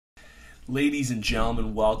Ladies and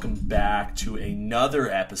gentlemen, welcome back to another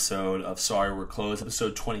episode of Sorry We're Closed,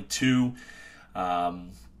 episode 22.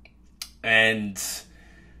 And I'm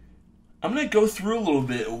going to go through a little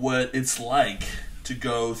bit what it's like to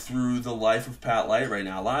go through the life of Pat Light right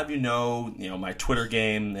now. A lot of you know my Twitter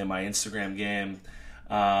game and my Instagram game.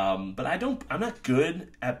 But I'm not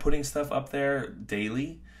good at putting stuff up there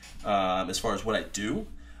daily as far as what I do.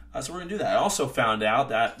 So we're going to do that. I also found out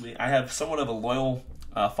that I have somewhat of a loyal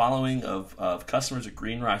following of customers at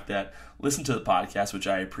Green Rock that listen to the podcast, which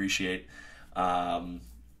I appreciate.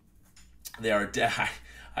 They are.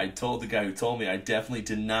 I told the guy who told me I definitely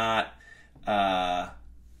did not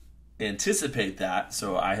anticipate that,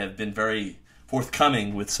 so I have been very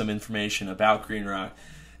forthcoming with some information about Green Rock,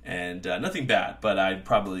 and nothing bad, but I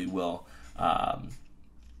probably will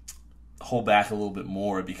hold back a little bit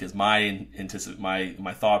more because my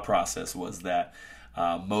thought process was that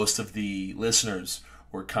most of the listeners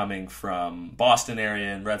were coming from Boston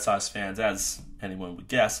area and Red Sox fans, as anyone would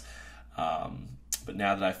guess. But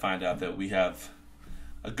now that I find out that we have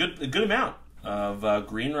a good amount of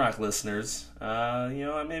Green Rock listeners,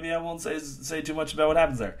 maybe I won't say too much about what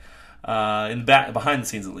happens there behind the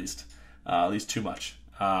scenes, at least too much.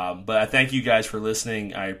 But I thank you guys for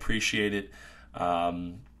listening. I appreciate it.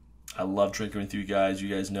 I love drinking with you guys.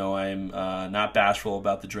 You guys know I'm not bashful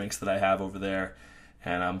about the drinks that I have over there.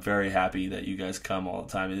 And I'm very happy that you guys come all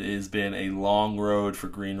the time. It has been a long road for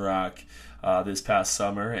Green Rock this past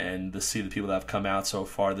summer, and to see the people that have come out so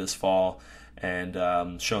far this fall and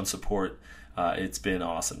shown support, it's been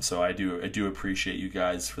awesome. So I do appreciate you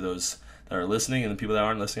guys. For those that are listening and the people that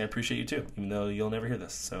aren't listening, I appreciate you too, even though you'll never hear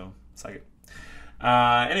this. So it's like it.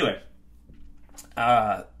 Anyway,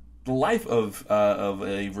 the life of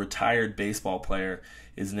a retired baseball player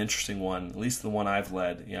is an interesting one, at least the one I've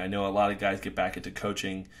led. I know a lot of guys get back into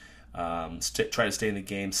coaching, try to stay in the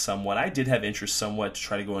game somewhat. I did have interest somewhat to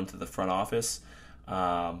try to go into the front office,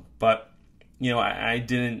 but I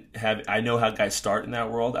didn't have. I know how guys start in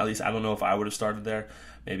that world. At least I don't know if I would have started there.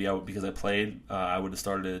 Maybe I would, because I played. I would have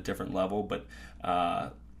started at a different level, but I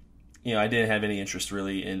didn't have any interest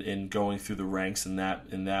really in going through the ranks in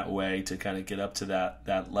that way to kind of get up to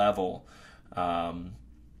that level.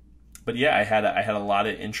 But yeah, I had a lot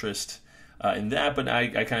of interest in that, but I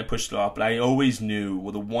kind of pushed it off. But I always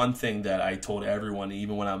knew, the one thing that I told everyone,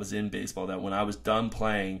 even when I was in baseball, that when I was done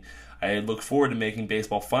playing, I looked forward to making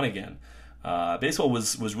baseball fun again. Baseball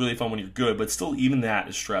was really fun when you're good, but still, even that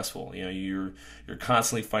is stressful. You're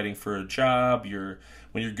constantly fighting for a job.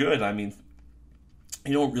 When you're good, I mean,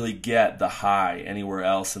 you don't really get the high anywhere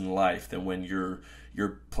else in life than when you're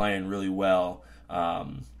playing really well.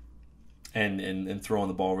 And throwing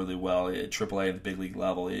the ball really well at AAA at the big league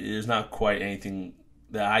level. There's not quite anything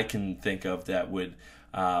that I can think of that would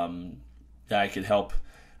that I could help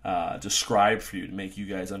describe for you to make you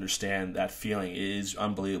guys understand that feeling. It is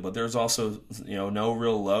unbelievable. There's also no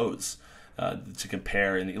real lows to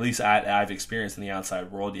compare, and at least I've experienced in the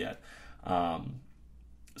outside world yet.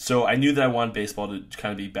 So I knew that I wanted baseball to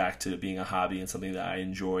kind of be back to being a hobby and something that I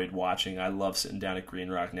enjoyed watching. I love sitting down at Green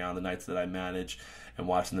Rock now on the nights that I manage and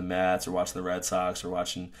watching the Mets or watching the Red Sox or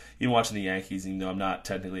watching the Yankees. Even though I'm not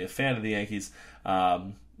technically a fan of the Yankees,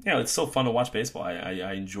 it's still fun to watch baseball.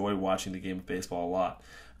 I enjoy watching the game of baseball a lot.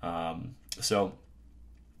 So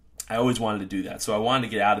I always wanted to do that. So I wanted to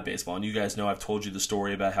get out of baseball. And you guys know I've told you the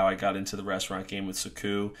story about how I got into the restaurant game with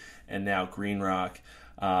Saku and now Green Rock.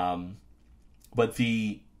 But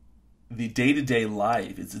the day-to-day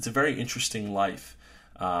life, it's a very interesting life.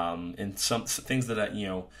 And some things that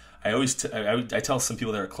I always I tell some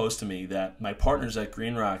people that are close to me that my partners at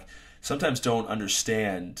Green Rock sometimes don't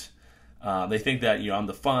understand. They think that I'm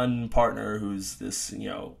the fun partner who's this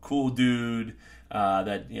cool dude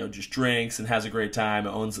that just drinks and has a great time,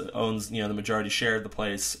 owns the majority share of the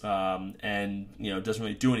place, and doesn't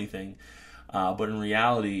really do anything. But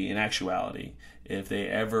in actuality, if they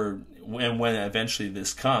ever, and when eventually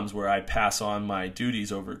this comes where I pass on my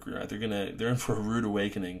duties over at Green Rock, they're in for a rude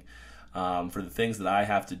awakening for the things that I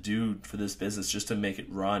have to do for this business just to make it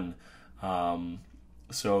run.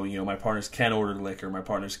 So my partners can order liquor, my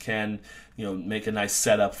partners can make a nice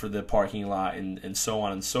setup for the parking lot and so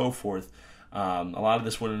on and so forth. A lot of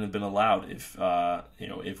this wouldn't have been allowed if I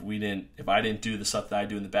didn't do the stuff that I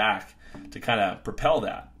do in the back to kind of propel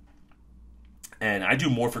that. And I do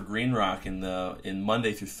more for Green Rock in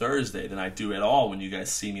Monday through Thursday than I do at all when you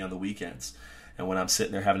guys see me on the weekends. And when I'm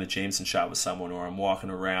sitting there having a Jameson shot with someone, or I'm walking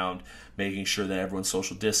around making sure that everyone's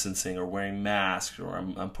social distancing or wearing masks, or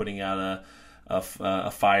I'm putting out a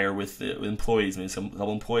fire with the employees. Maybe some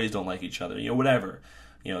couple employees don't like each other. Whatever.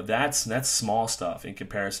 That's small stuff in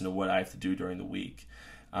comparison to what I have to do during the week.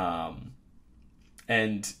 Um,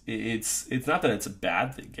 and it's not that it's a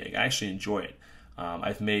bad thing, gig. I actually enjoy it.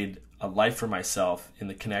 I've made a life for myself in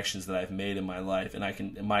the connections that I've made in my life,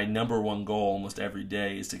 and my number one goal almost every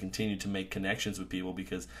day is to continue to make connections with people,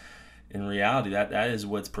 because in reality that is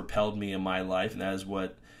what's propelled me in my life, and that is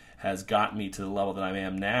what has got me to the level that I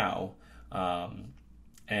am now.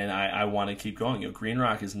 And I want to keep going. Green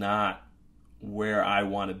Rock is not where I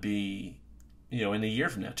want to be, in a year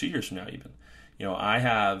from now, 2 years from now even. I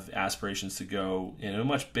have aspirations to go in a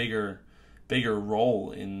much bigger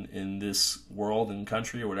role in this world and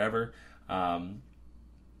country or whatever. I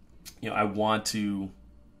want to,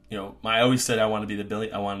 I always said I want to be a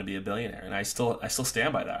billionaire, and I still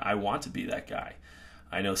stand by that. I want to be that guy.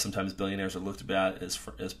 I know sometimes billionaires are looked at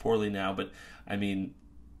as poorly now, but I mean,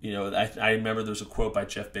 I remember there's a quote by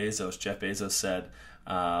Jeff Bezos. Jeff Bezos said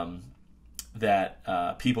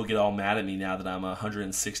that people get all mad at me now that I'm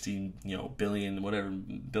 160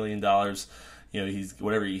 billion dollars, he's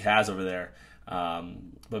whatever he has over there.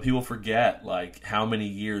 But people forget like how many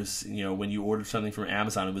years, when you ordered something from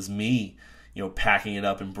Amazon, it was me, packing it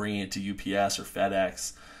up and bringing it to UPS or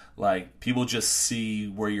FedEx. Like, people just see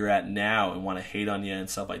where you're at now and want to hate on you and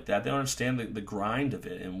stuff like that. They don't understand the grind of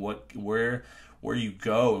it and where you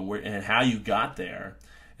go and how you got there.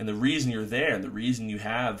 And the reason you're there and the reason you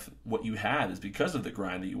have what you have is because of the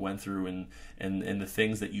grind that you went through and the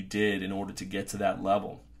things that you did in order to get to that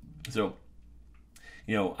level. So,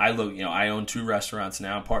 I own 2 restaurants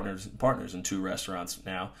now, partners in 2 restaurants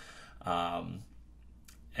now.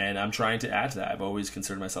 And I'm trying to add to that. I've always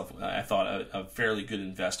considered myself, I thought, a fairly good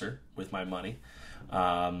investor with my money.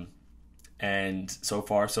 And so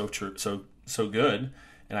far, so good.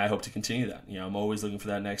 And I hope to continue that. I'm always looking for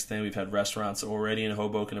that next thing. We've had restaurants already in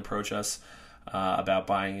Hoboken approach us about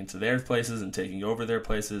buying into their places and taking over their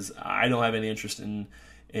places. I don't have any interest in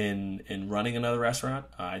running another restaurant.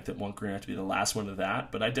 I want Green Rock to be the last one of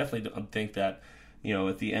that. But I definitely don't think that,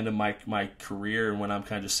 at the end of my career, and when I'm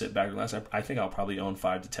kind of just sit back and relax, I think I'll probably own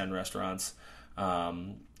 5 to 10 restaurants,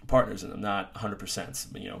 partners in them, not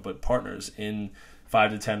 100%, but partners in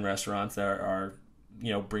 5 to 10 restaurants that are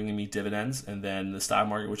bringing me dividends, and then the stock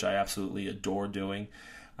market, which I absolutely adore doing,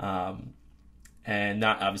 and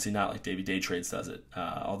not like Davey Day Trades does it.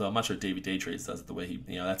 Although I'm not sure Davey Day Trades does it the way he,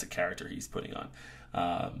 that's a character he's putting on.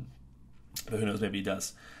 But who knows? Maybe he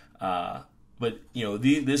does. But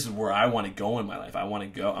this is where I want to go in my life. I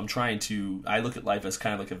look at life as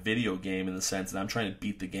kind of like a video game, in the sense that I'm trying to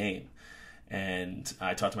beat the game. And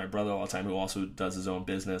I talk to my brother all the time, who also does his own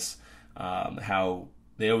business, how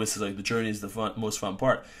they always say like the journey is the most fun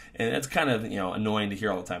part, and that's kind of annoying to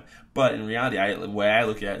hear all the time. But in reality, the way I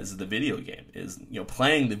look at it is the video game is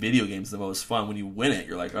playing the video game is the most fun. When you win it,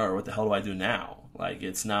 you're like, oh, what the hell do I do now? Like,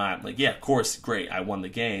 it's not like, yeah, of course, great, I won the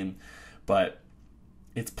game, but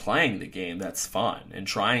it's playing the game that's fun, and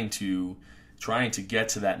trying to get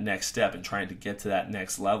to that next step and trying to get to that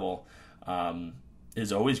next level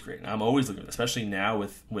is always great. And I'm always looking, especially now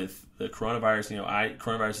with the coronavirus.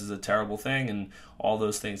 Coronavirus is a terrible thing, and all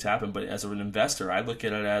those things happen. But as an investor, I look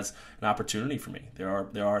at it as an opportunity for me.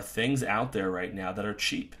 There are things out there right now that are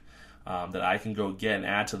cheap, that I can go get and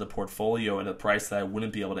add to the portfolio at a price that I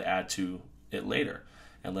wouldn't be able to add to it later,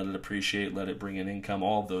 and let it appreciate, let it bring in income,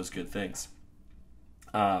 all of those good things.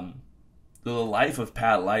 The life of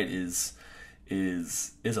Pat Light is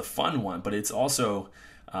a fun one, but it's also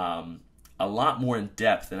a lot more in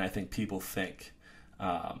depth than I think people think.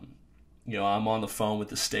 I'm on the phone with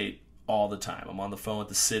the state all the time. I'm on the phone with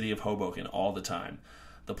the city of Hoboken all the time.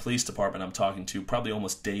 The police department I'm talking to probably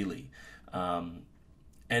almost daily. And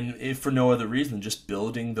if for no other reason, just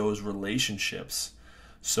building those relationships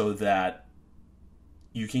so that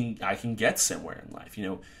I can get somewhere in life.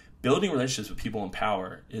 Building relationships with people in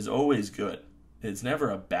power is always good. It's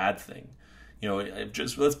never a bad thing.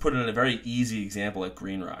 Let's put it in a very easy example like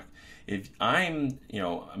Green Rock. If I'm,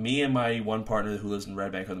 me and my one partner who lives in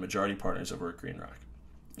Red Bank are the majority partners over at Green Rock.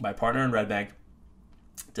 My partner in Red Bank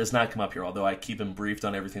does not come up here, although I keep him briefed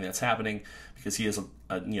on everything that's happening, because he has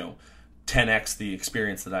a 10x the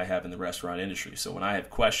experience that I have in the restaurant industry. So when I have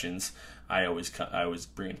questions, I always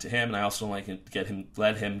bring it to him, and I also don't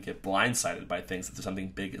let him get blindsided by things if something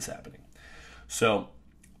big is happening. So,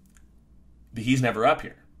 but he's never up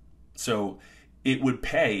here. So it would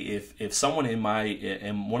pay if someone in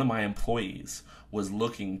one of my employees was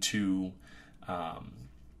looking to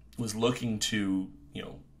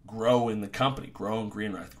grow in the company, grow in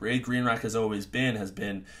Green Rock. The great Green Rock has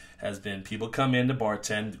been people come in to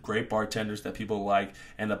bartend, great bartenders that people like,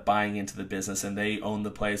 end up buying into the business, and they own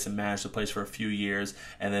the place and manage the place for a few years,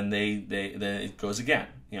 and then then it goes again,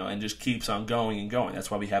 and just keeps on going and going. That's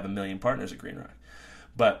why we have 1 million partners at Green Rock.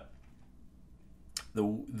 But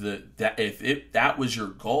if that was your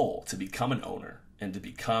goal, to become an owner and to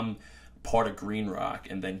become part of Green Rock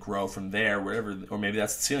and then grow from there, wherever, or maybe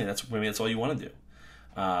that's the ceiling. Maybe that's all you want to do.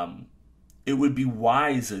 It would be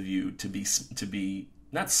wise of you to be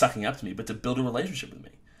not sucking up to me, but to build a relationship with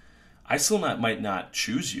me. I still might not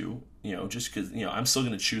choose you, just because I'm still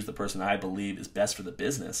going to choose the person I believe is best for the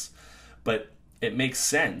business, but it makes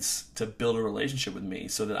sense to build a relationship with me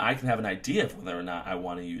so that I can have an idea of whether or not I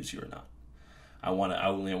want to use you or not. When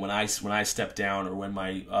I step down, or when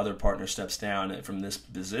my other partner steps down from this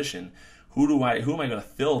position, who am I going to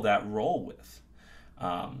fill that role with?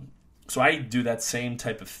 So I do that same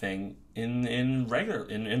type of thing in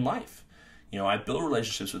life. I build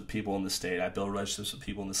relationships with people in the state. I build relationships with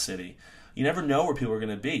people in the city. You never know where people are going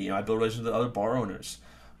to be. I build relationships with other bar owners.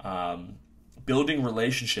 Building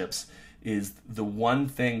relationships is the one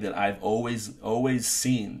thing that I've always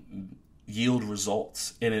seen yield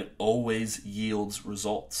results, and it always yields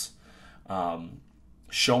results.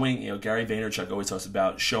 Showing, Gary Vaynerchuk always talks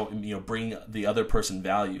about bringing the other person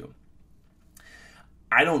value.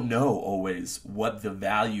 I don't know always what the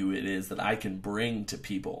value it is that I can bring to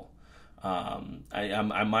people.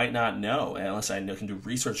 I might not know unless I can do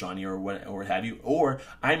research on you or what have you, or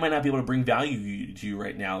I might not be able to bring value to you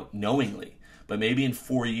right now knowingly. But maybe in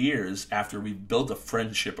 4 years, after we've built a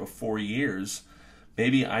friendship of 4 years,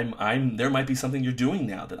 maybe there might be something you're doing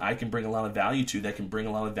now that I can bring a lot of value to, that can bring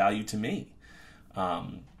a lot of value to me.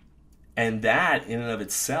 And that in and of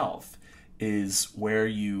itself is where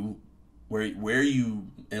you,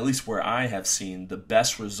 at least where I have seen the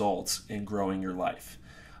best results in growing your life.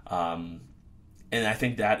 And I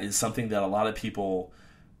think that is something that a lot of people,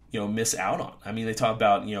 miss out on. I mean, they talk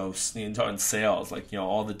about, talking sales, like,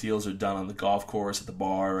 all the deals are done on the golf course, at the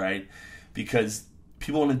bar, right? Because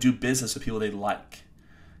people want to do business with people they like.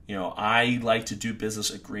 I like to do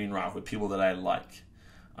business at Green Rock with people that I like.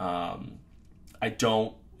 I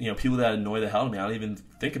don't, people that annoy the hell out of me, I don't even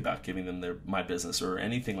think about giving them my business or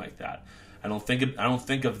anything like that. I don't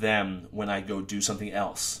think of them when I go do something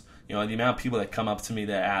else. The amount of people that come up to me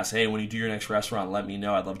that ask, "Hey, when you do your next restaurant, let me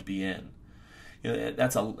know. I'd love to be in."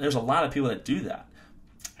 There's a lot of people that do that.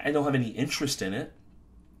 I don't have any interest in it.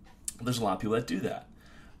 But there's a lot of people that do that.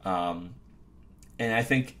 And I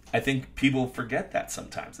think people forget that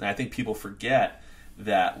sometimes. And I think people forget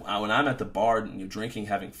that when I'm at the bar and drinking,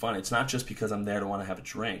 having fun, it's not just because I'm there to want to have a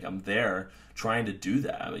drink. I'm there trying to do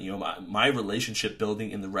that. My relationship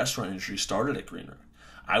building in the restaurant industry started at Green Rock.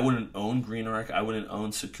 I wouldn't own Green Rock. I wouldn't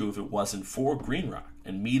own Saku if it wasn't for Green Rock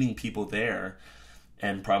and meeting people there,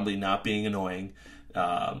 and probably not being annoying.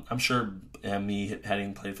 I'm sure me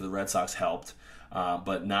having played for the Red Sox helped.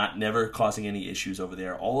 But never causing any issues over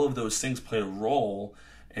there. All of those things played a role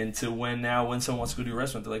into when someone wants to go to a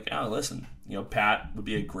restaurant, they're like, "Oh, listen, Pat would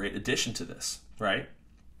be a great addition to this," right?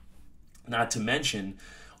 Not to mention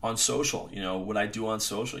on social, what I do on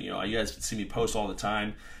social. You guys see me post all the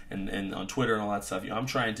time and on Twitter and all that stuff. I'm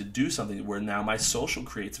trying to do something where now my social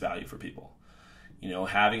creates value for people.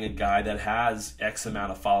 Having a guy that has X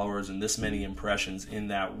amount of followers and this many impressions in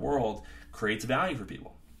that world creates value for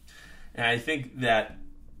people. And I think that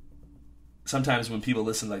sometimes when people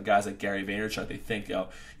listen to guys like Gary Vaynerchuk, they think,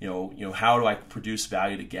 how do I produce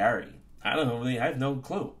value to Gary? I don't know, really. I have no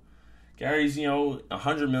clue. Gary's,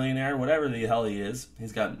 $100 millionaire, whatever the hell he is.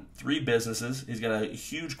 He's got 3 businesses. He's got a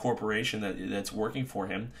huge corporation that's working for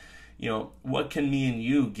him. What can me and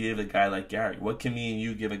you give a guy like Gary? What can me and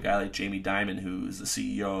you give a guy like Jamie Dimon, who is the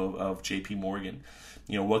CEO of JP Morgan?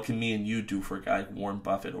 What can me and you do for a guy like Warren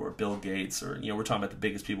Buffett or Bill Gates, or, we're talking about the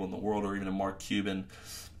biggest people in the world, or even a Mark Cuban?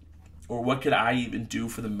 Or what could I even do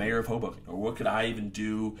for the mayor of Hoboken? Or what could I even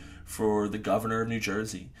do for the governor of New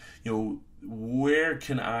Jersey? Where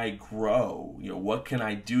can I grow? What can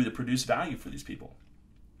I do to produce value for these people?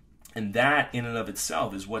 And that in and of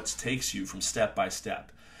itself is what takes you from step by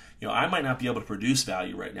step. I might not be able to produce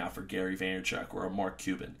value right now for Gary Vaynerchuk or a Mark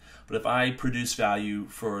Cuban, but if I produce value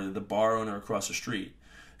for the bar owner across the street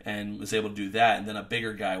and was able to do that, and then a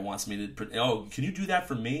bigger guy wants me to, can you do that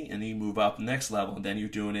for me? And you move up the next level, and then you're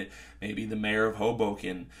doing it. Maybe the mayor of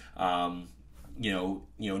Hoboken,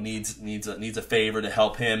 needs a favor to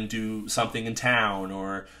help him do something in town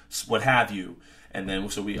or what have you. And then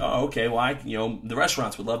the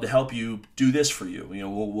restaurants would love to help you do this for you.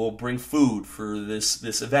 We'll bring food for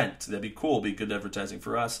this event. That'd be cool. Be good advertising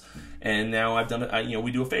for us. And now I've done it.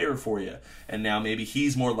 We do a favor for you. And now maybe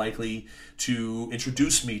he's more likely to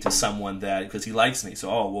introduce me to someone because he likes me.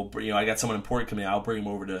 So I got someone important coming. I'll bring him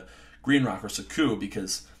over to Green Rock or Saku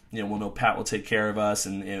because we'll know Pat will take care of us,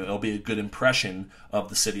 and it'll be a good impression of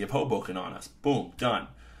the city of Hoboken on us. Boom, done.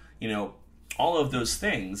 All of those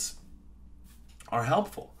things are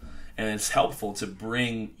helpful, and it's helpful to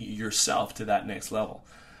bring yourself to that next level.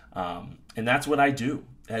 And that's what I do.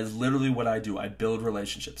 That is literally what I do. I build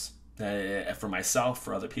relationships for myself,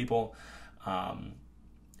 for other people.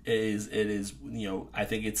 It is, I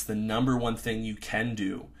think it's the number one thing you can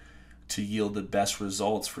do to yield the best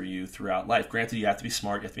results for you throughout life. Granted, you have to be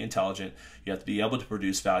smart, you have to be intelligent, you have to be able to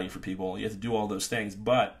produce value for people, you have to do all those things.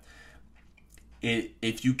 But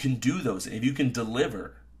if you can do those, if you can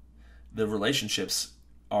deliver, the relationships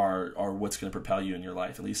are what's going to propel you in your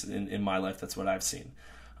life. At least in my life, that's what I've seen.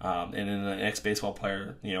 And in an ex-baseball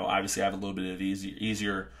player, obviously I have a little bit of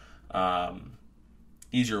easier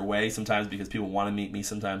way sometimes, because people want to meet me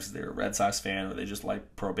sometimes because they're a Red Sox fan or they just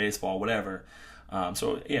like pro baseball, whatever.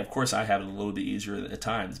 So yeah, of course I have it a little bit easier at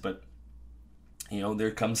times, but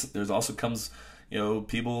there's also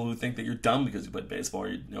people who think that you're dumb because you play baseball,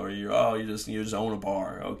 or you just own a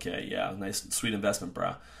bar. Okay, yeah, nice, sweet investment,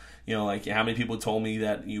 bro. Like how many people told me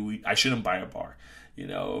that I shouldn't buy a bar.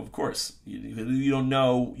 Of course, you don't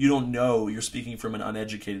know. You're speaking from an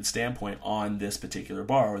uneducated standpoint on this particular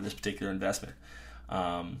bar or this particular investment.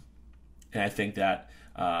 And I think that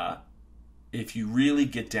if you really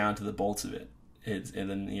get down to the bolts of it,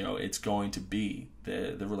 it's going to be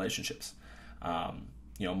the relationships.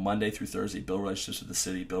 Monday through Thursday, build relationships with the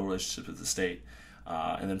city, build relationships with the state,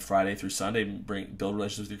 and then Friday through Sunday, build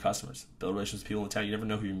relationships with your customers, build relationships with people in town. You never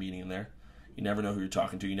know who you're meeting in there. You never know who you're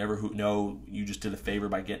talking to. You never know you just did a favor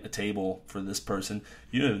by getting a table for this person.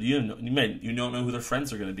 You don't know who their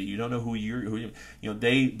friends are going to be. You don't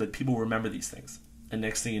know but people remember these things. And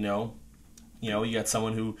next thing you know, you got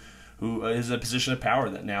someone who is in a position of power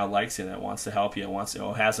that now likes you, that wants to help you,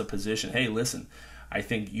 has a position. Hey, listen, I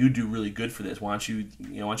think you do really good for this. Why don't you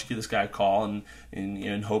give this guy a call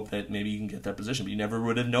and hope that maybe you can get that position? But you never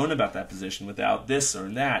would have known about that position without this or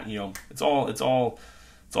that. It's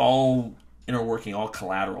all inner working, all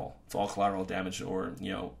collateral. It's all collateral damage, or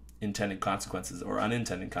intended consequences or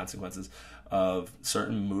unintended consequences of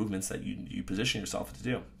certain movements that you position yourself to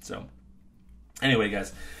do. So anyway,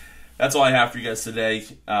 guys, that's all I have for you guys today.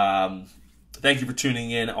 Thank you for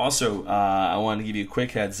tuning in. Also, I want to give you a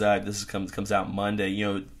quick heads up. This comes out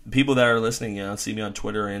Monday. People that are listening, see me on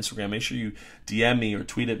Twitter or Instagram. Make sure you DM me or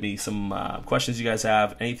tweet at me some questions you guys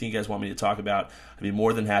have, anything you guys want me to talk about. I'd be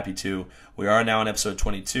more than happy to. We are now on episode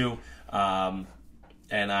 22, and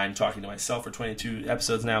I'm talking to myself for 22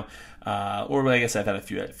 episodes now. Or I guess I've had a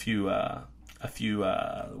few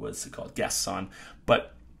what's it called, guests on,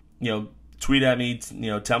 but tweet at me,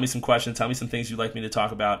 tell me some questions, tell me some things you'd like me to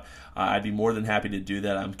talk about. I'd be more than happy to do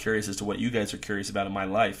that. I'm curious as to what you guys are curious about in my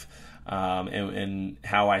life, and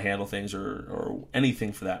how I handle things, or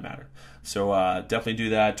anything for that matter. So definitely do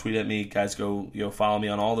that. Tweet at me, guys. Go follow me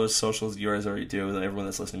on all those socials. You guys already do. Everyone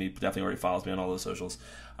that's listening to me definitely already follows me on all those socials.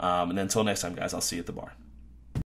 And until next time, guys, I'll see you at the bar.